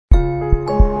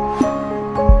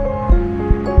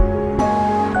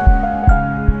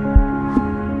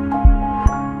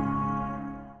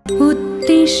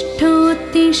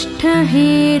उत्तिष्ठ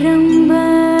हेरम्ब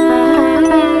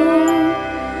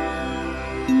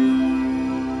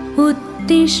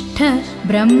उत्तिष्ठ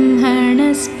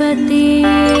ब्रह्मणस्पते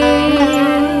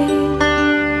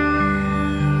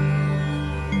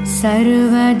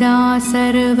सर्वदा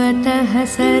सर्वतः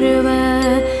सर्व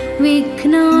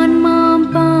विघ्नान् मां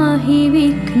पाहि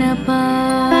विघ्नपा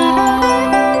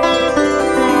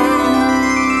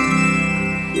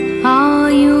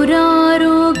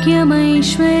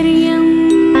आयुरारोग्यमैश्वर्यम्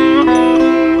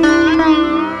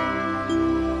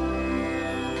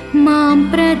मां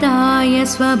प्रदाय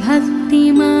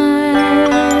स्वभक्तिमत्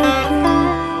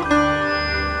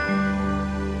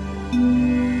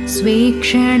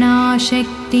स्वेक्षणा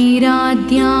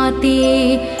शक्तिराद्याते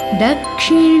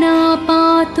दक्षिणा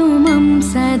पातु मं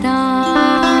सदा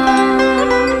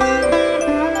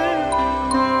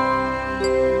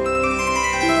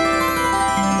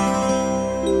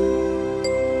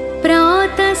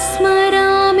प्रातः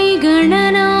स्मरामि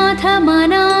गणनाथ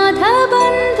मनाथ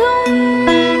बन्धुम्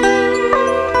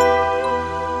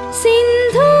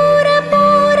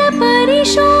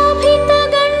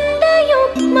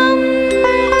सिन्धूरपूरपरिशोभितगण्डयुग्मम्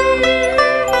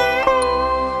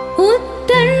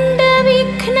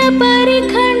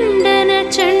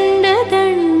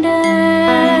उद्दण्डविघ्नपरिखण्डनचण्डदण्ड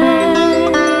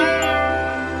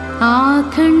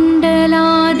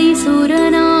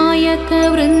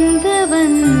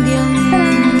आखण्डलादिसुरनायकवृन्दवन्द्यम्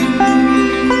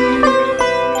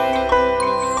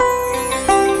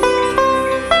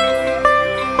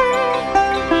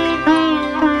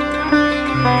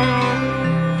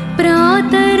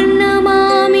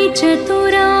प्रातर्नमामि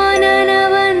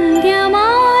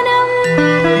चतुराननवन्द्यमानम्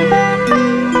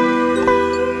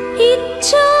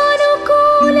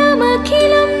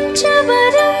इच्छानुकूलमखिलं च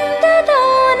वरं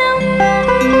ददानम्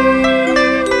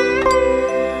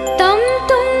तं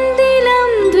तुन्दिलं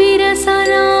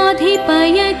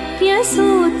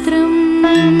द्विरसनाधिपयज्ञसूत्रम्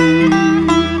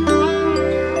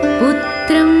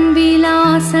पुत्रं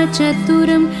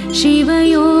विलासचतुरं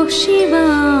शिवयोः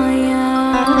शिवाय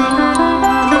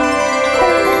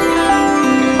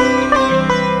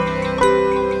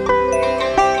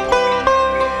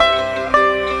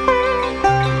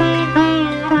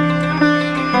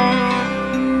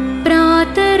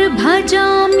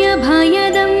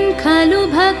प्रातर्भजाम्यभयदं खलु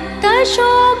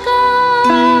भक्तशोका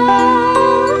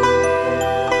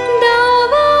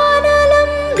दावानलं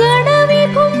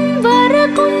गणविभुं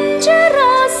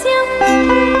वरकुञ्जरास्यम्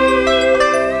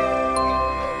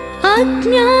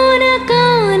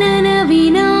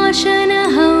अज्ञानकाननविनाशन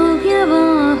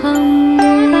हव्यवाहम्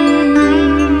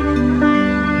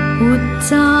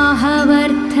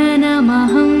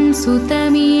उत्साहवर्धनमहं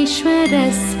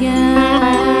सुतमीश्वरस्य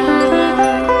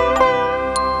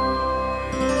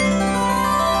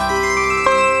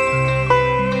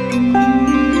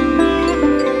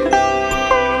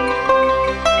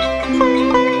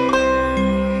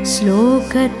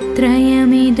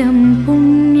श्लोकत्रयमिदं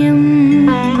पुण्यं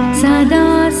सदा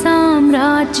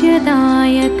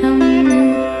साम्राज्यदायकं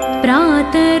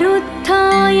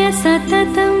प्रातरुत्थाय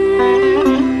सततं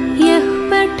यः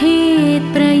पठेत्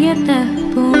प्रयतः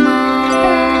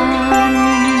पुमान्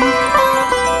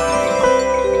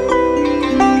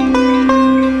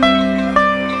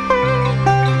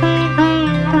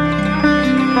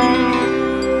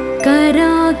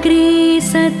कराग्रे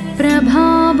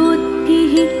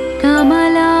सत्प्रभाबुद्धिः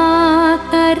कमला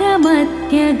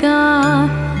करमध्यगा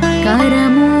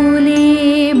करमूले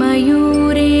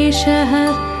मयूरेशः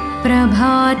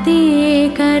प्रभाते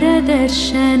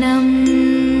करदर्शनम्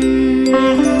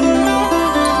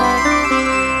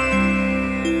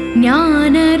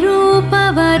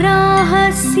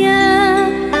ज्ञानरूपवराहस्य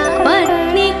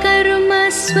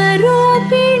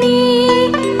पत्नीकर्मस्वरूपिणी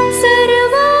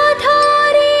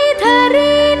सर्वाधारी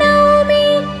धरे नौमि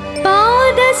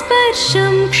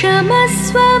पादस्पर्शं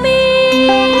क्षमस्व मे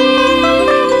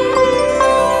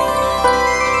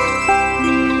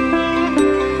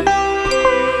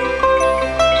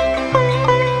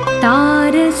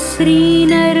तारश्री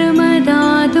नर्मदा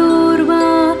दूर्वा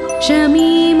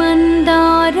शमी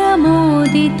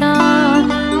मन्दारमोदिता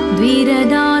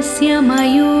द्विरदास्य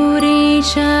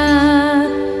मयूरेश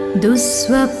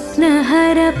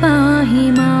दुःस्वप्नहर पाहि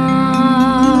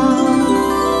माम्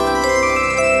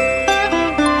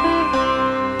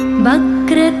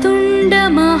वक्रतुण्ड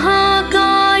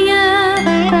महाकाय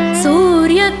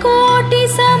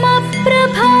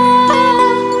सूर्यकोटिसमप्रभा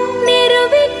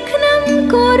निर्विघ्नं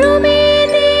कुरु मे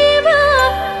देव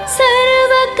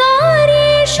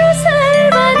सर्वकार्येषु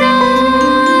सर्वदा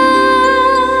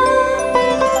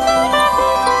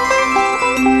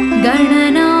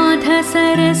गणनाथ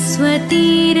सरस्वती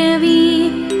रवि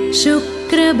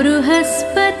शुक्र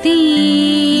बृहस्पति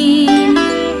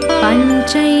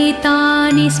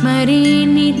चैतानि स्मरे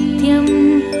नित्यं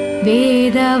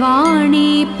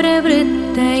वेदवाणी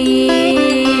प्रवृत्तये।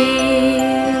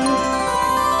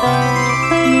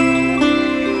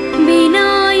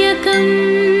 विनायकं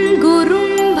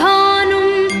गुरुं भानुं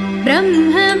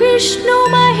ब्रह्म विष्णु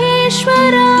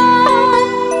महेश्वरा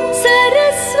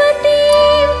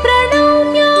सरस्वतीं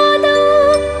प्रणम्यादौ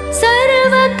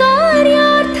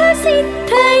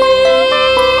सर्वकार्यार्थसिद्धये।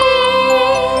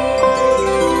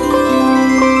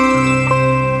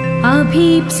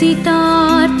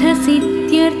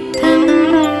 अभीप्सितार्थसिद्ध्यर्थं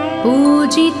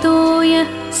पूजितो यः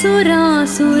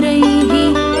सुरासुरैः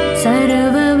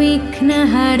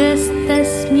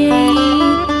सर्वविघ्नहरस्तस्मै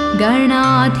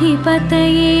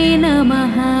गणाधिपतये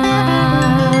नमः।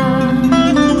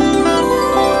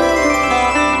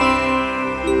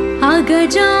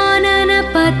 अगजानन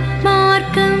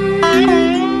पद्मार्कं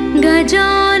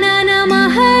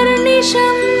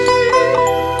गजाननमहर्निशम्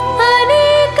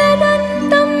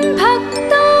अनेकदन्तं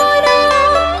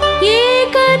भक्तानां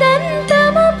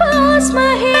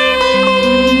एकदन्तमुपास्महे।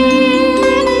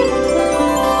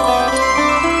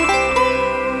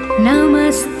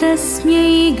 नमस्तस्मै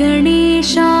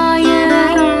गणेशाय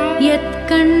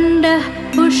यत्कण्डः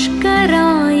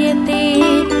पुष्करायते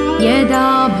यदा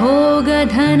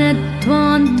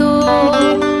भोगधनध्वान्तो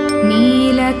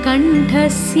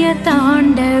नीलकण्ठस्य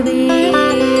ताण्डवे।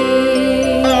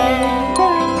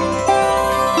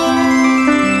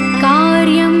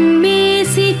 कार्यं मे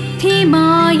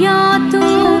सिद्धिमायातु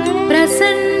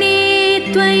प्रसन्ने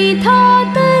त्वयि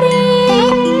धातरे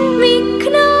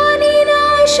विघ्नानि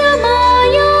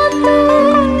नाशमायातु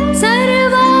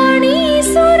सर्वाणि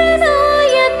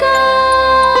सुरनायका।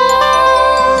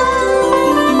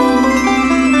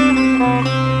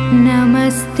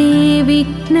 नमस्ते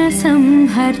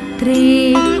विघ्नसंहर्त्रे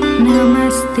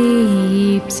नमस्ते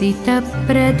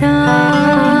ईप्सितप्रदा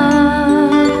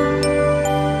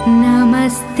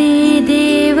नमस्ते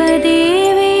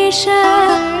देवदेवेश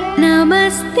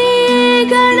नमस्ते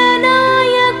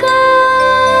गणनायका।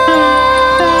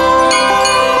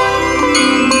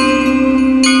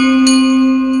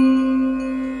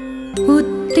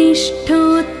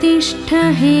 उत्तिष्ठोत्तिष्ठ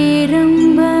हे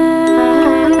रम्ब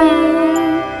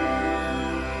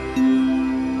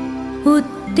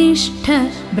उत्तिष्ठ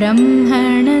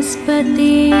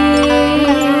ब्रह्मणस्पते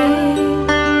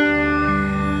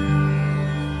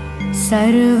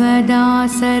सर्वदा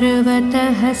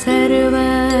सर्वतः सर्व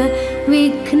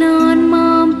विघ्नान्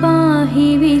मां पाहि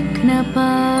विघ्नपा।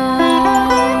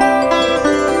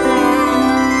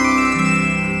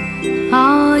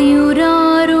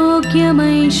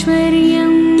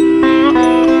 आयुरारोग्यमैश्वर्यं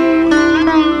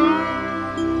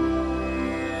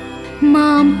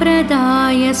मां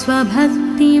प्रदाय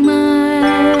स्वभक्तिमत्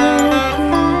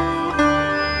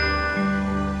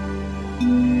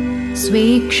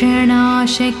स्वेक्षणा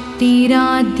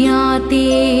शक्तिराद्याते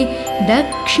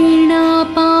दक्षिणा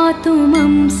पातु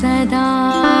मं सदा।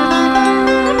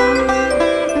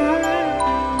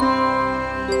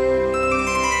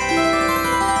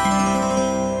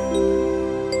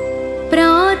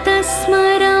 प्रातः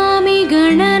स्मरामि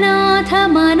गणनाथ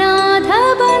मनाथ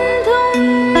बन्धुम्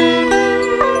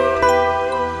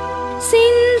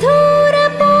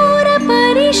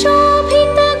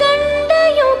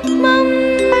सिन्धूरपूरपरिशोभितगण्डयुग्मम्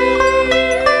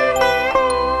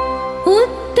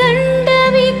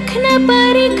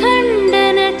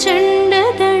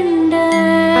उद्दण्डविघ्नपरिखण्डनचण्डदण्ड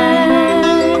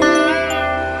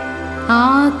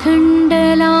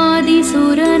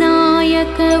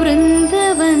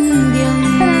आखण्डलादिसुरनायकवृन्दवन्द्यम्।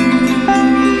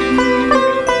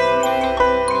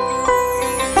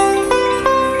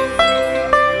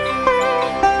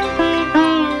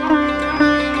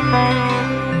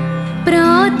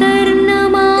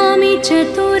 प्रातर्नमामि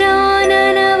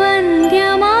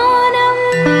चतुराननवन्द्यमानम्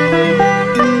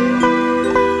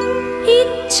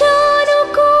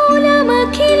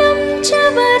इच्छानुकूलमखिलं च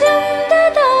वरं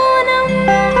ददानम्।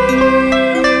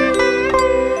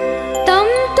 तं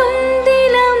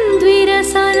तुन्दिलं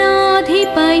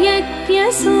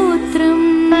द्विरसनाधिपयज्ञसूत्रम्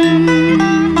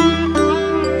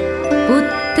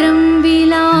पुत्रं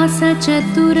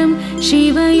विलासचतुरं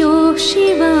शिवयोः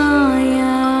शिवाय।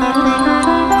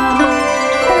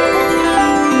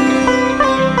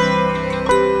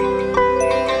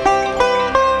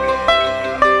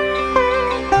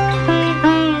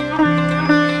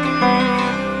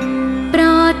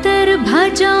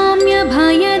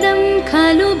 प्रातर्भजाम्यभयदं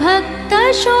खलु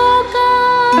भक्तशोका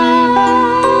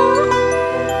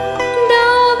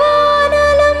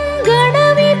दावानलं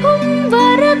गणविभुं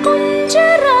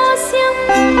वरकुञ्जरास्यम्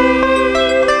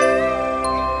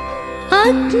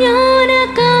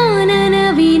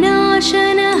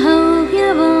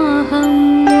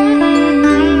अज्ञानकाननविनाशनहव्यवाहम्।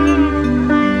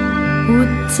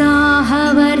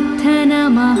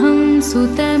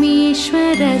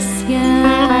 सुतमीश्वरस्य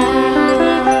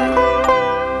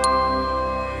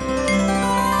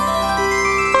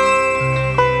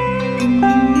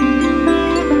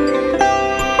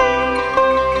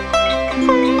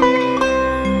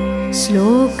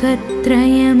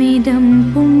श्लोकत्रयमिदं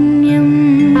पुण्यं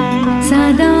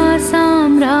सदा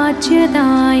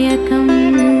साम्राज्यदायकं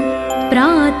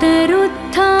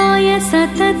प्रातरुत्थाय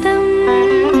सततं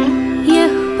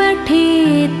यः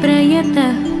पठेत्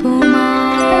प्रयतः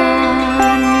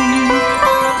पुमान्।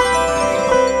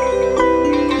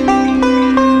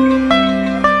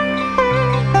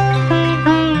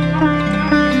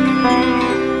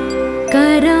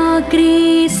 कराग्रे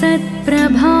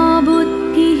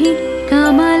सत्प्रभाबुद्धिः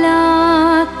कमलाकरमध्यगा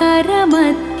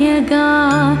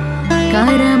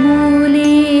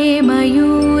करमूले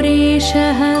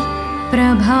मयूरेशः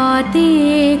प्रभाते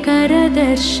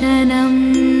करदर्शनम्।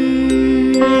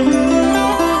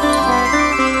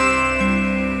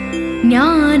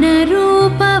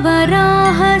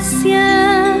 ज्ञानरूपवराहस्य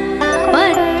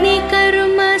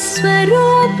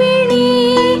पत्नीकर्मस्वरूपिणी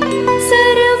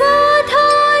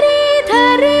सर्वाधारे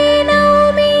धरे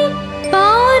नौमि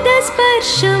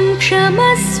पादस्पर्शं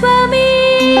क्षमस्व मे।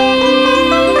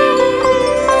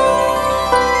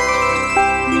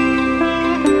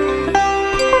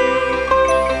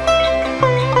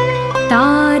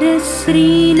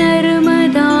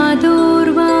 तारश्रीनर्मदा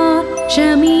दूर्वा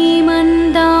शमी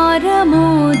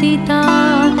मन्दारमोदिता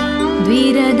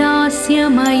द्विरदास्य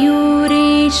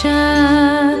मयूरेश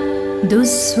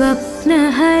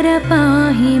दुःस्वप्नहर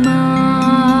पाहि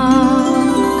माम्।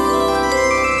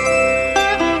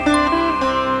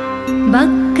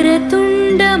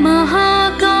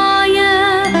 वक्रतुण्डमहाकाय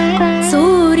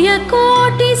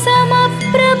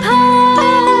सूर्यकोटिसमप्रभा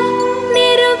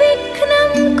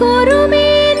निर्विघ्नं कुरु मे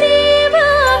देव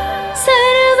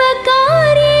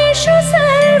सर्वकार्येषु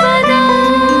सर्वदा।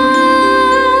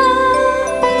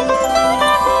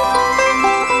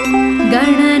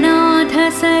 गणनाथ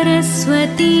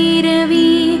सरस्वती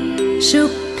रवि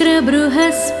शुक्र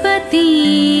बृहस्पति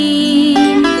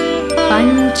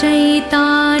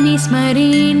पञ्चैतानि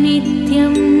स्मरे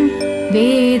नित्यं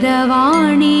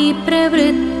वेदवाणी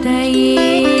प्रवृत्तये।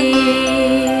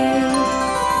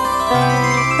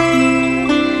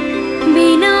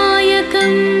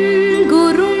 विनायकं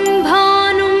गुरुं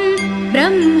भानुं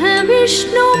ब्रह्म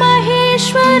विष्णु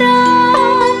महेश्वरा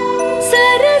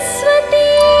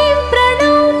सरस्वतीं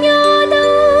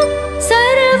प्रणम्यादौ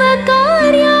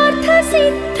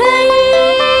सर्वकार्यार्थसिद्धये।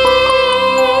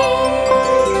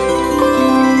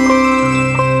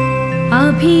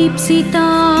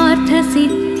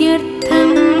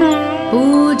 अभीप्सितार्थसिद्ध्यर्थं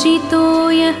पूजितो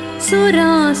यः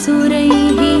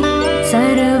सुरासुरैः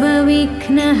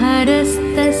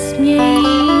सर्वविघ्नहरस्तस्मै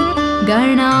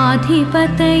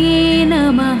गणाधिपतये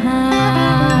नमः।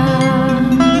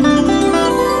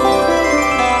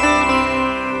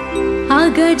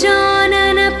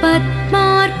 अगजानन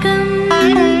पद्मार्कं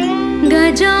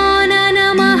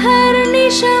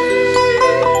गजाननमहर्निशम्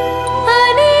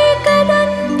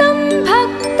अनेकदन्तं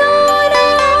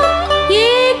भक्तानां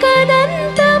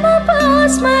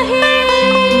एकदन्तमुपास्महे।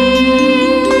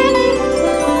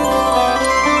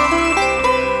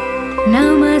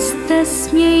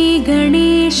 नमस्तस्मै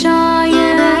गणेशाय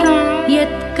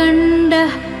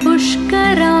यत्कण्डः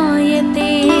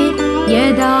पुष्करायते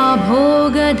यदा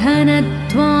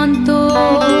भोगधनध्वान्तो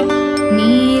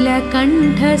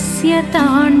नीलकण्ठस्य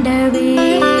ताण्डवे।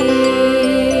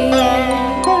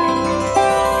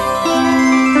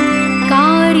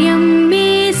 कार्यं मे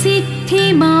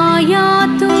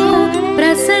सिद्धिमायातु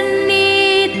प्रसन्ने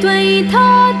त्वयि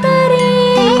धातरे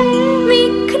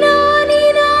विघ्नानि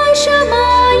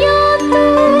नाशमायातु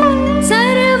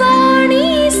सर्वाणि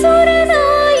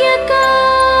सुरनायका।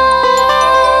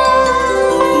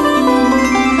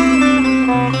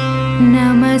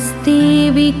 नमस्ते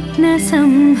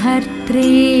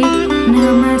विघ्नसंहर्त्रे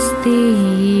नमस्ते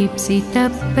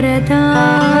ईप्सितप्रदा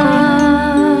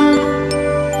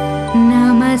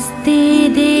नमस्ते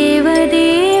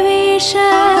देवदेवेश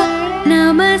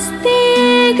नमस्ते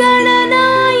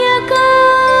गणनायका।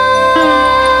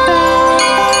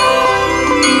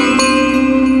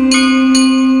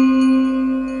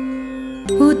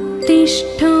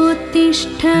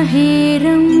 उत्तिष्ठोत्तिष्ठ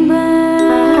हेरम्ब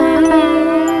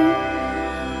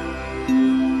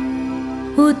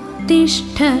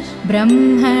उत्तिष्ठ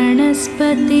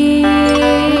ब्रह्मणस्पते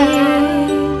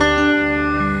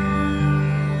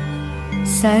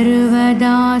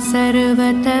सर्वदा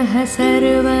सर्वतः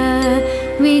सर्व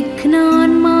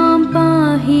विघ्नान् मां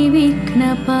पाहि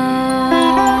विघ्नपा।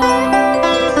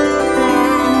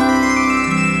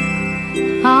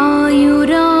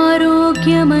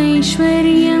 आयुरारोग्यमैश्वर्यं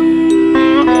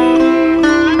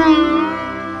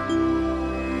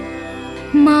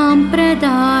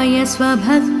विहाय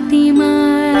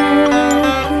स्वभक्तिमत्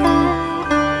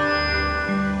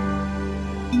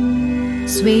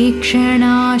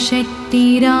स्वेक्षणा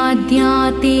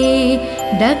शक्तिराद्याते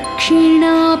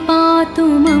दक्षिणा पातु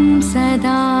मम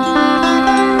सदा।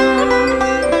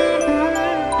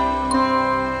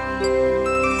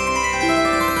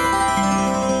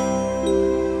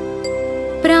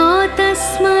 प्रातः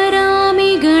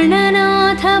स्मरामि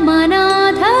गणनाथ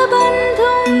मनाथ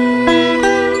बन्धुम्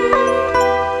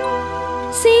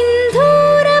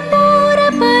सिन्धूरपूर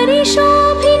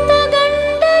परिशोभित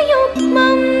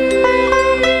गण्डयुग्मम्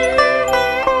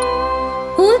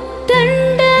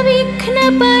उद्दण्ड विघ्न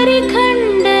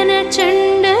परिखण्डन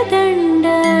चण्डदण्ड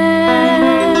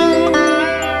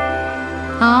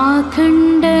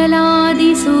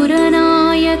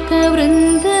आखण्डलादिसुरनायक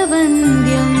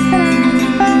वृन्दवन्द्यम्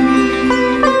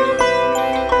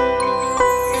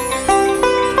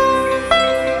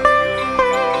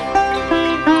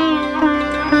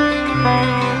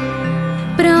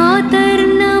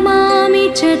प्रातर्नमामि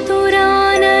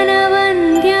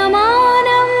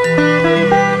चतुराननवन्द्यमानम्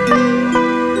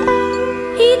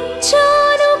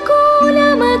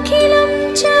इच्छानुकूलमखिलं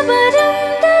च वरं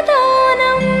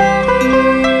ददानम्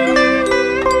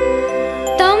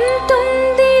तं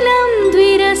तुन्दिलं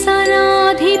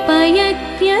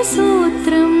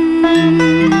द्विरसनाधिपयज्ञसूत्रम्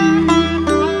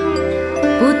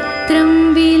पुत्रं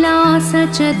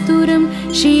विलासचतुरं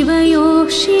शिवयोः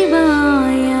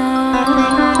शिवाय।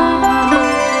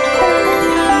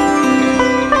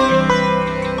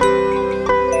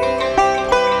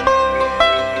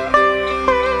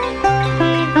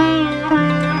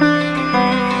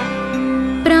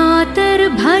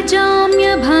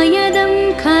 प्रातर्भजाम्यभयदं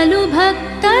खलु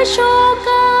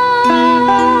भक्तशोका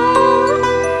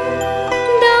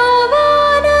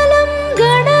दावानलं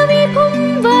गणविभुं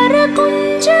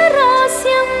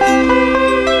वरकुञ्जरास्यम्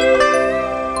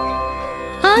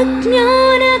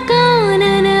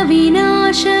अज्ञानकानन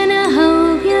विनाशन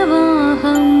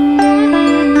हव्यवाहम्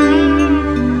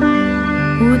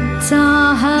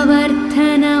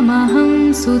उत्साहवर्धनमहं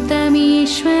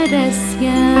सुतमीश्वरस्य।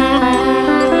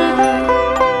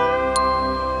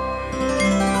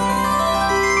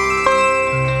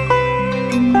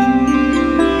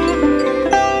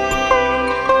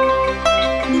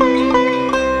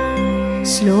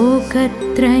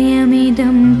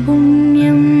 श्लोकत्रयमिदं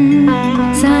पुण्यं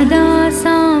सदा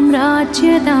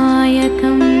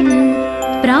साम्राज्यदायकं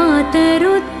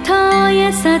प्रातरुत्थाय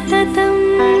सततं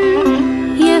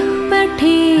यः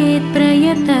पठेत्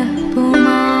प्रयतः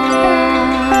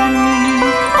पुमान्।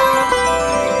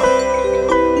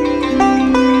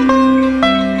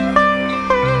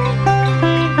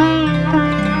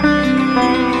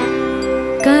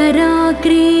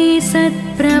 कराग्रे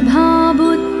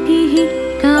सत्प्रभाबुद्धिः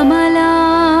कमला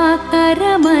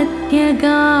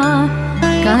करमध्यगा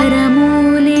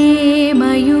करमूले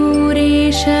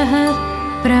मयूरेशः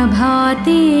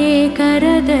प्रभाते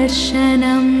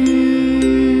करदर्शनम्।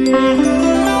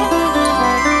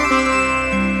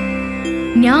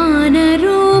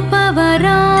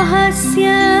 ज्ञानरूपवराहस्य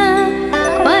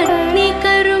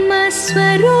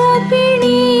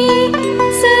पत्नीकर्मस्वरूपिणी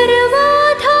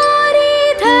सर्वाधारी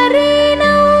धरे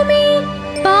नौमि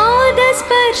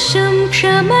पादस्पर्शं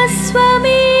क्षमस्व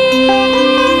मे।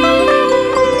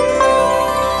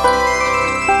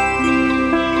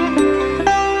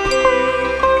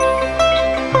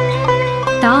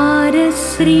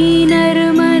 तारश्री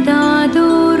नर्मदा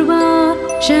दूर्वा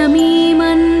शमी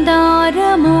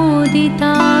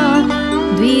मन्दारमोदिता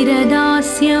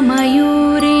द्विरदास्य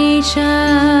मयूरेश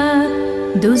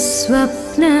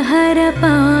दुःस्वप्नहर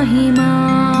पाहि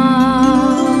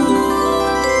माम्।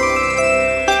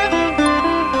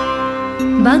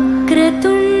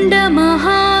 वक्रतुण्ड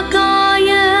महाकाय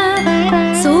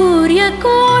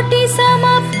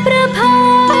सूर्यकोटिसमप्रभा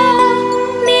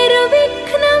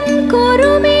निर्विघ्नं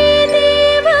कुरु मे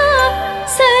देव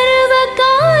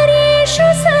सर्वकार्येषु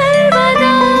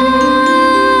सर्वदा।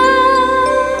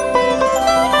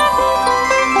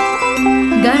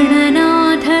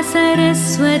 गणनाथ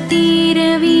सरस्वती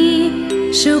रवि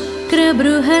शुक्र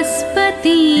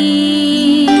बृहस्पति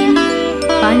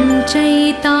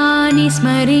पञ्चैतानि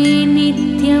स्मरे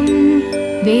नित्यं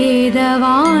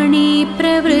वेदवाणी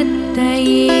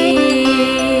प्रवृत्तये।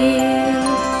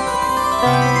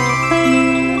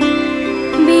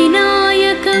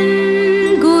 विनायकं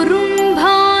गुरुं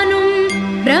भानुं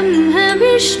ब्रह्म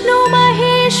विष्णु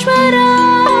महेश्वरा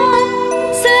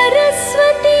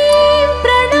सरस्वतीं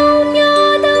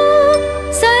प्रणम्यादौ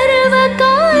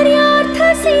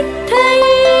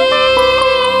सर्वकार्यार्थसिद्धये।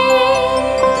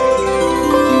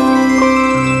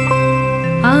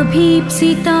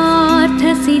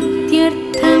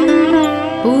 अभीप्सितार्थसिद्ध्यर्थं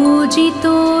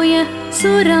पूजितो यः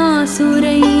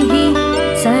सुरासुरैः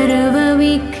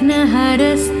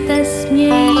सर्वविघ्नहरस्तस्मै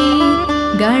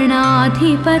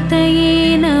गणाधिपतये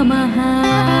नमः।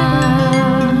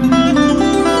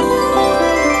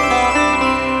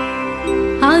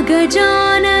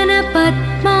 अगजानन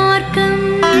पद्मार्कं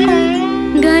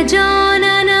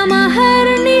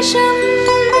गजाननमहर्निशम्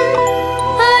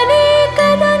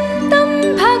अनेकदन्तं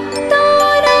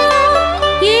भक्तानां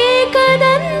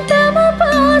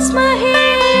एकदन्तमुपास्महे।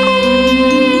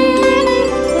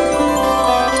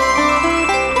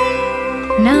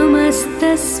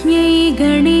 नमस्तस्मै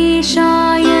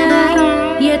गणेशाय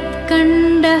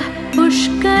यत्कण्डः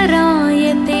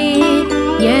पुष्करायते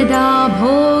यदा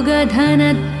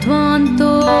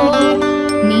भोगधनध्वान्तो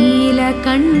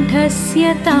नीलकण्ठस्य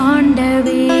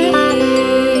ताण्डवे।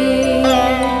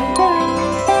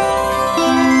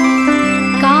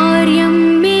 कार्यं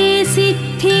मे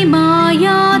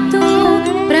सिद्धिमायातु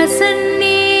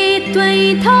प्रसन्ने त्वयि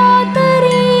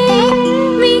धातरे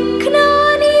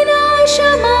विघ्नानि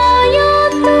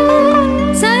नाशमायातु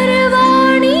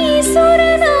सर्वाणि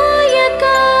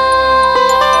सुरनायका।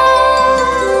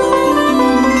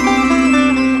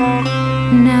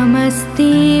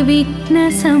 नमस्ते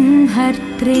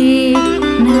विघ्नसंहर्त्रे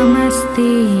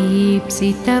नमस्ते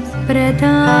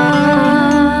ईप्सितप्रदा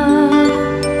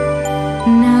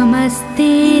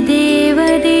नमस्ते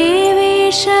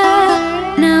देवदेवेश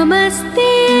नमस्ते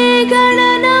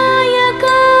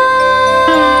गणनायका।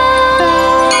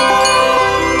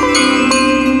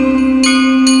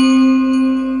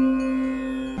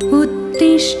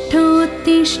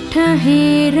 उत्तिष्ठोत्तिष्ठ हे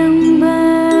रम्ब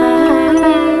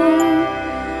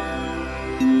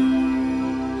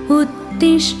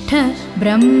उत्तिष्ठ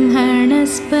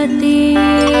ब्रह्मणस्पते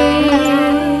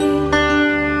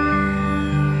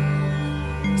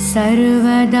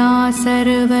सर्वदा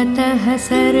सर्वतः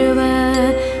सर्व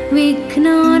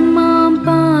विघ्नान् मां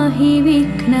पाहि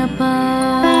विघ्नपा।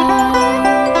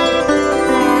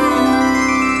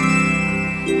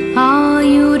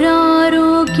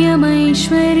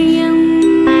 आयुरारोग्यमैश्वर्यम्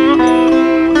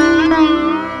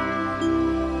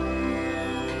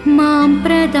मां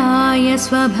प्रदाय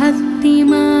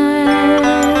स्वभक्तिमत्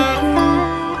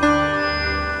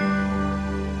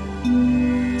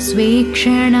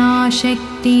स्वेक्षणा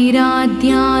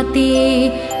शक्तिराद्याते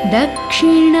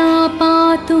दक्षिणा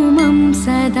पातु मं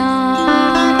सदा।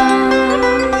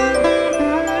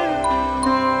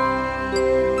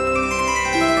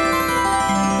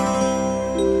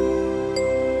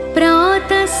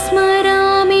 प्रातः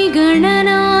स्मरामि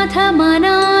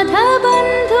गणनाथमनाथ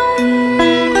बन्धुम्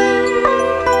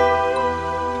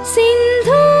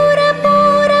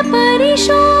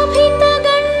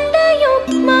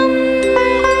सिन्धूरपूरपरिशोभितगण्डयुग्मम्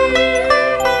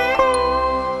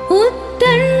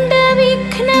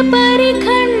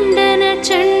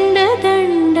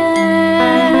उद्दण्डविघ्नपरिखण्डनचण्डदण्ड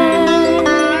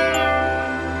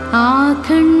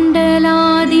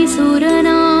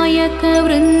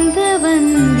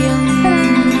आखण्डलादिसुरनायकवृन्दवन्द्यम्।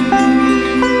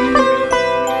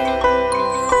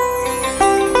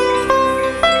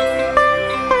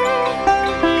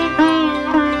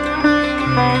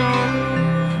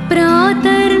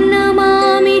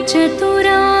 प्रातर्नमामि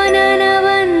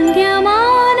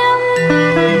चतुराननवन्द्यमानम्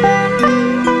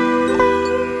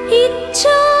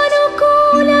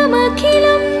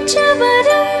इच्छानुकूलमखिलं च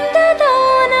वरं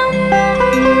ददानम्।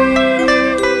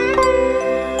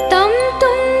 तं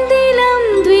तुन्दिलं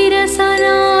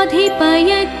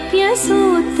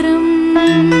द्विरसनाधिपयज्ञसूत्रम्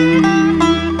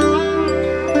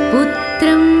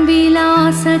पुत्रं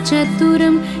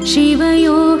विलासचतुरं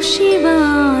शिवयोः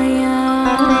शिवाय।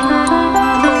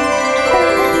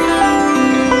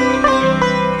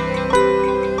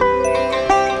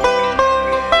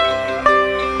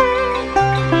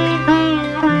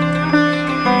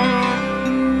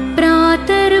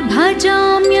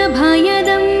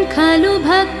 प्रातर्भजाम्यभयदं खलु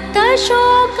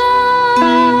भक्तशोका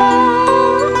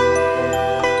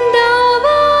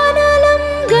दावानलं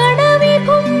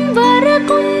गणविभुं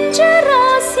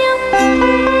वरकुञ्जरास्यम्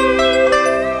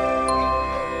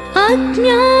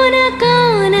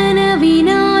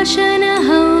अज्ञानकाननविनाशन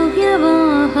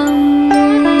हव्यवाहम्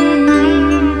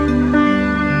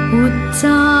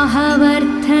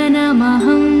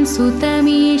उत्साहवर्धनमहं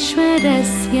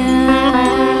सुतमीश्वरस्य।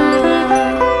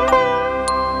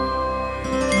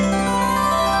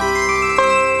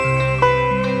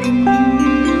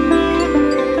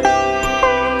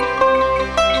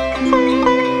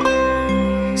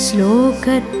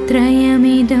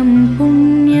 श्लोकत्रयमिदं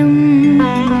पुण्यं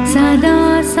सदा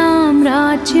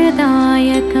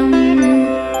साम्राज्यदायकं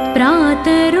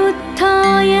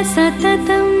प्रातरुत्थाय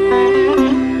सततं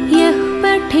यः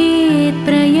पठेत्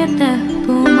प्रयतः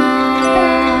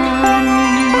पुमान्।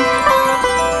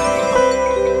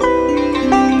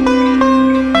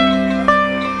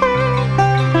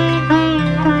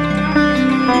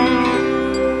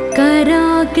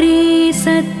 अग्रे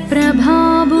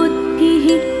सत्प्रभाबुद्धिः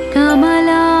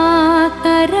कमलाकरमध्यगा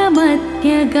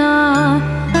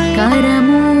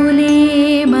करमूले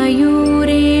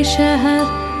मयूरेशः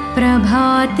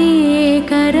प्रभाते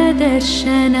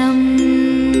करदर्शनम्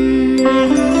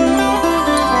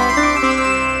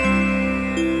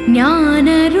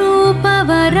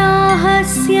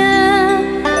ज्ञानरूपवराहस्य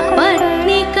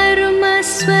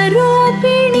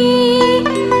पत्नीकर्मस्वरूपिणी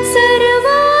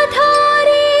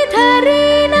सर्वाधारी धरे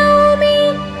नौमि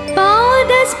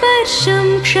पादस्पर्शं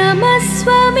क्षमस्व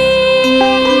मे।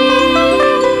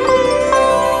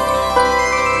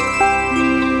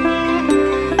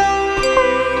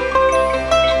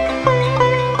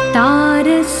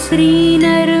 तारश्री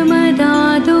नर्मदा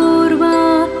दूर्वा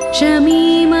शमी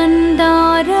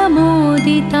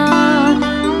मन्दारमोदिता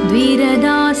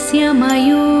द्विरदास्य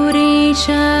मयूरेश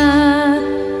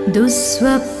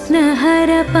दुःस्वप्नहर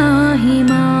पाहि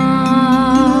माम्।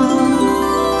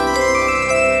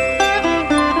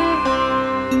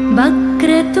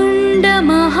 वक्रतुण्ड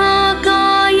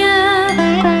महाकाय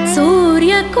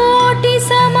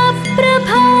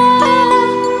सूर्यकोटिसमप्रभा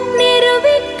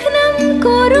निर्विघ्नं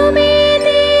कुरु मे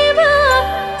देव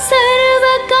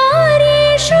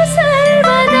सर्वकार्येषु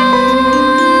सर्वदा।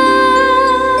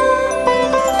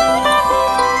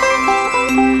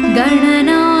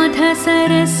 गणनाथ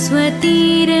सरस्वती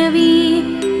रवि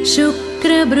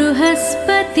शुक्र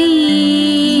बृहस्पति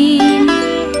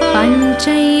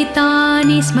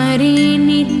पञ्चैतानि स्मरे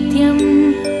नित्यं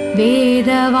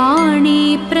वेदवाणी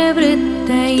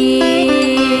प्रवृत्तये।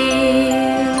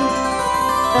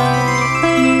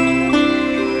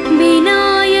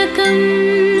 विनायकं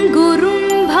गुरुं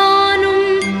भानुं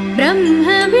ब्रह्म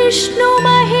विष्णु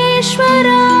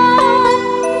महेश्वरा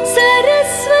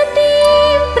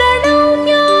सरस्वतीं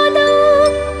प्रणम्यादौ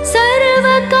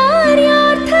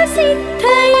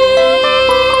सर्वकार्यार्थसिद्धये।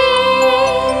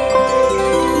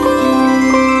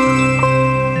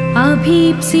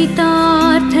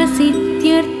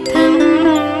 अभीप्सितार्थसिद्ध्यर्थं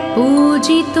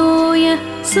पूजितो यः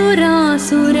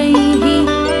सुरासुरैः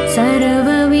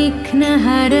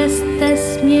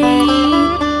सर्वविघ्नहरस्तस्मै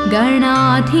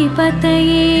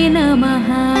गणाधिपतये नमः।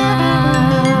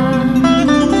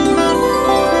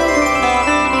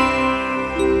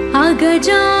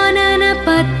 अगजानन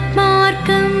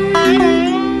पद्मार्कं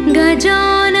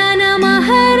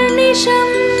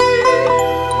गजाननमहर्निशम्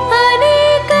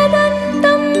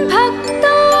अनेकदन्तं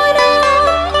भक्तानां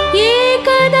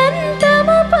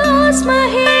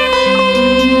एकदन्तमुपास्महे।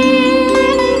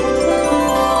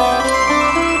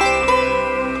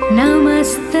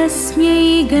 नमस्तस्मै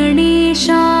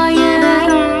गणेशाय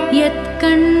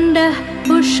यत्कण्डः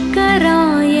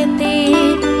पुष्करायते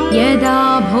यदा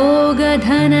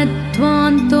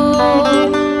भोगधनध्वान्तो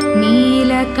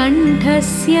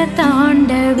नीलकण्ठस्य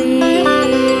ताण्डवे।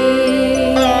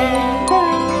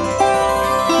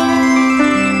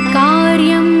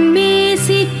 कार्यं मे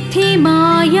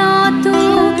सिद्धिमायातु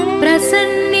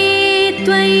प्रसन्ने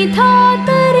त्वयि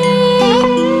धातरे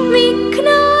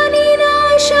विघ्नानि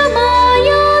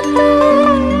नाशमायातु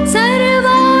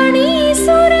सर्वाणि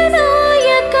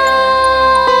सुरनायका।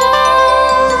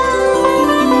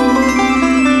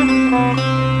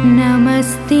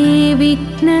 नमस्ते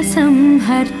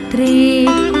विघ्नसंहर्त्रे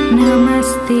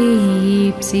नमस्ते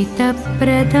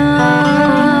ईप्सितप्रदा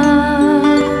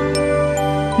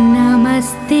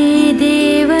नमस्ते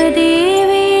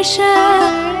देवदेवेश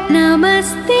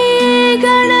नमस्ते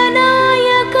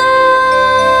गणनायका।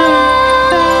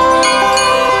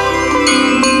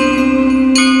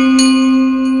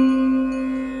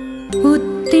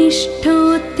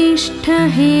 उत्तिष्ठोत्तिष्ठ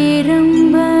हे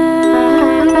रम्ब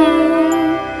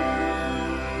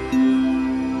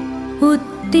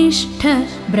उत्तिष्ठ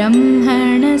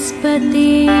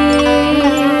ब्रह्मणस्पते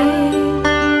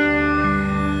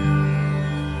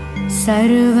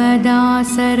सर्वदा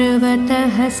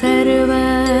सर्वतः सर्व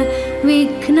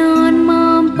विघ्नान्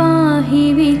मां पाहि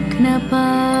विघ्नपा।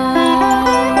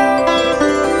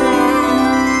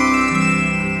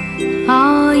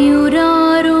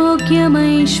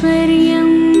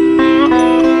 आयुरारोग्यमैश्वर्यम्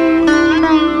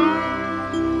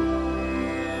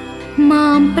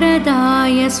मां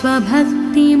प्रदाय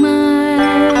स्वभक्तिमत्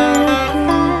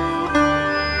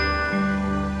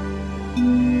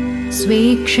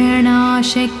स्वेक्षणा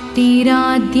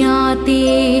शक्तिराद्याते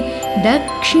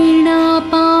दक्षिणा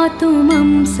पातु मं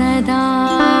सदा।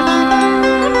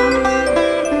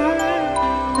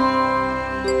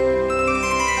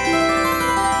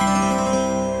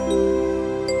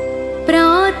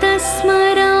 प्रातः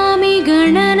स्मरामि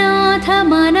गणनाथ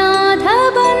मनाथ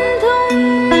बन्धुम्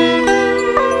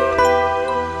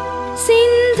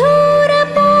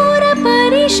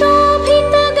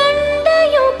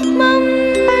सिन्धूरपूरपरिशोभितगण्डयुक्तम्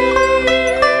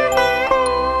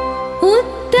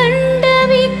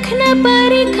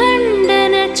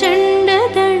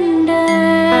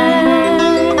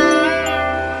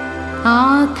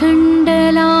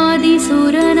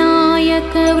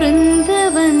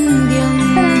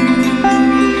आखण्डलादिसुरनायकवृन्दवन्द्यम्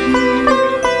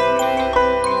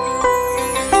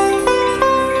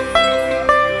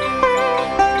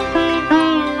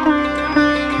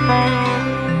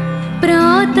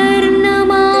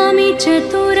प्रातर्नमामि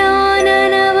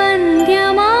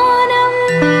चतुराननवन्द्यमानम्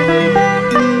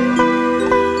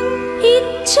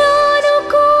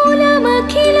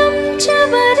इच्छानुकूलमखिलं च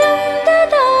वरं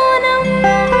ददानम्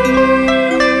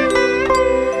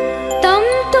तं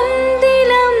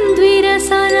तुन्दिलं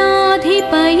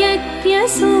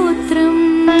द्विरसनाधिपयज्ञसूत्रम्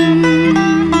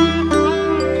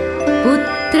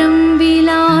पुत्रं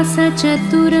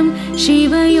विलासचतुरं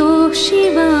शिवयोः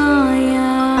शिवाय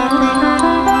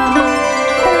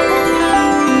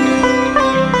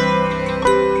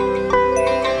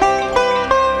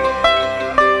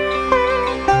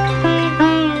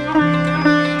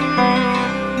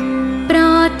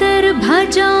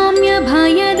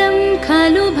भजाम्यभयदं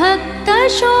खलु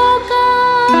भक्तशोका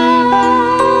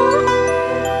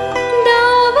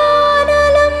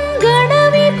दावानलं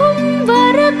गणविभुं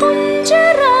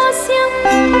वरकुञ्जरास्यम्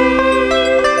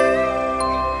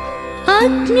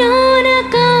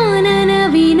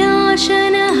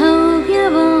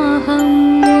अज्ञानकाननविनाशनहव्यवाहम्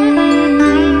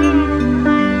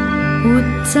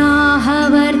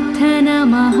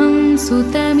उत्साहवर्धनमहं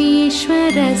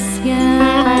सुतमीश्वरस्य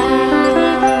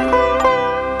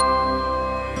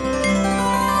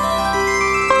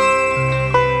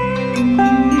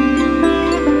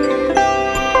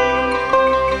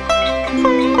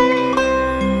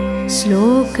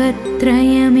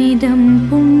श्लोकत्रयमिदं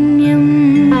पुण्यं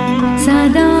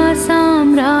सदा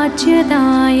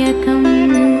साम्राज्यदायकं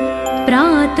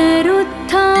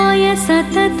प्रातरुत्थाय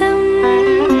सततं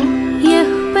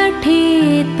यः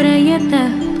पठेत्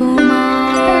प्रयतः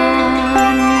पुमान्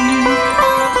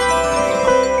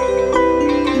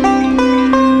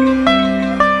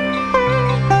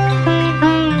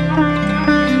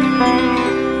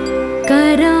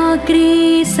कराग्रे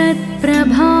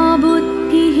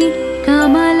सत्प्रभाबुद्धिः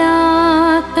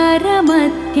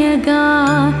कमलाकरमध्यगा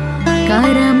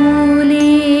करमूले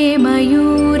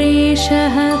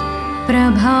मयूरेशः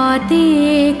प्रभाते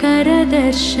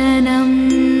करदर्शनम्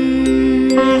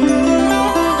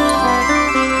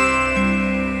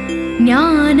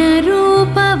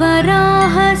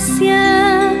ज्ञानरूपवराहस्य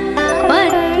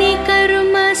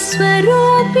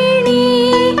पत्नीकर्मस्वरूपिणी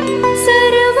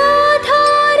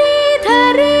सर्वाधारी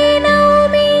धरे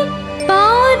नौमि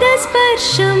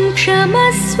पादस्पर्शं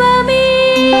क्षमस्व मे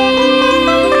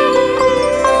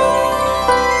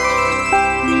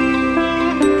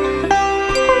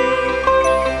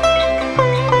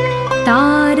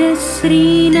तारश्री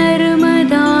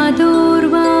नर्मदा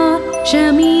दूर्वा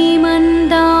शमी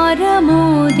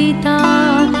मन्दारमोदिता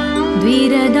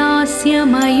द्विरदास्य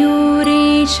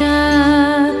मयूरेश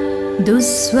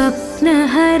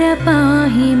दुःस्वप्नहर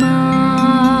पाहि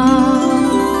माम्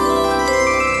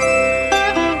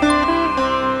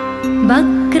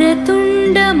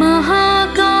वक्रतुण्ड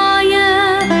महाकाय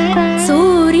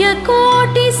सूर्यकोटिसमप्रभा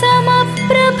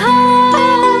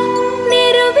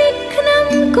निर्विघ्नं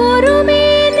कुरु मे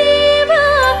देव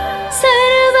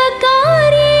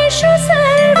सर्वकार्येषु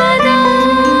सर्वदा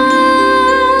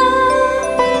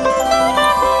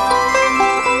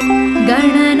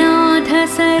गणनाथ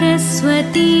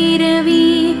सरस्वती रवि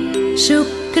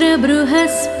शुक्र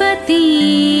बृहस्पति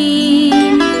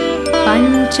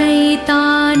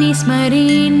पञ्चैतानि स्मरे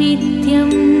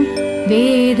नित्यं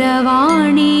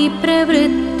वेदवाणी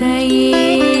प्रवृत्तये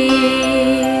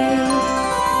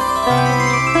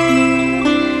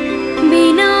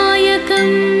विनायकं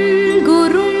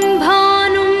गुरुं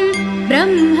भानुं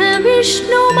ब्रह्म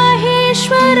विष्णु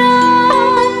महेश्वरा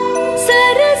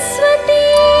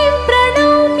सरस्वतीं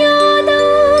प्रणम्यादौ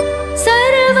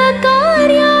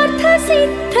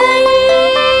सर्वकार्यार्थसिद्धये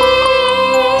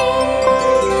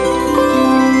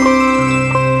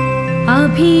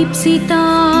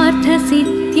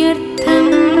अभीप्सितार्थसिद्ध्यर्थं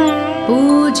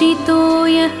पूजितो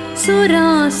यः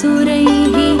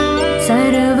सुरासुरैः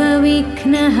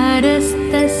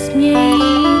सर्वविघ्नहरस्तस्मै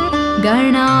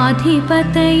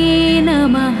गणाधिपतये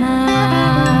नमः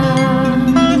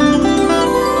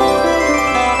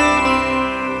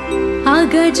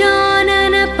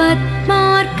अगजानन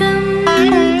पद्मार्कं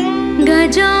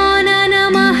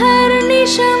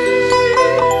गजाननमहर्निशम्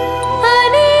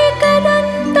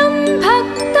अनेकदन्तं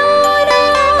भक्तानां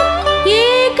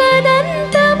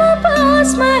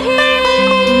एकदन्तमुपास्महे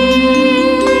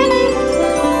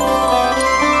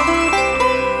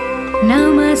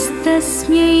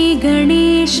नमस्तस्मै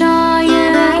गणेशाय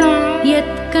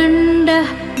यत्कण्डः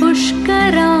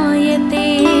पुष्करायते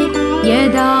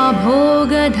यदा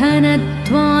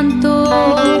भोगधनत्वा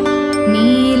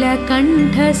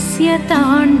कण्ठस्य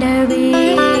ताण्डवे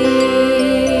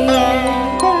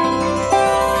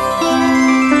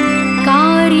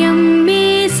कार्यं मे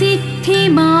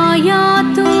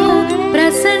सिद्धिमायातु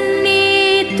प्रसन्ने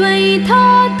त्वयि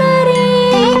धातरे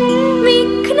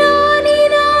विघ्नानि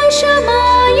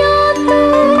नाशमायातु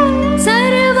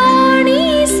सर्वाणि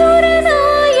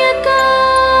सुरनायका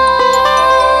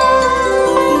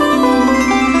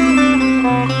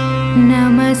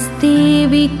नमस्ते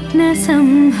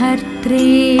विघ्नसंहर्त्रे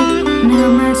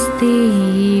नमस्ते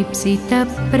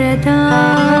ईप्सितप्रदा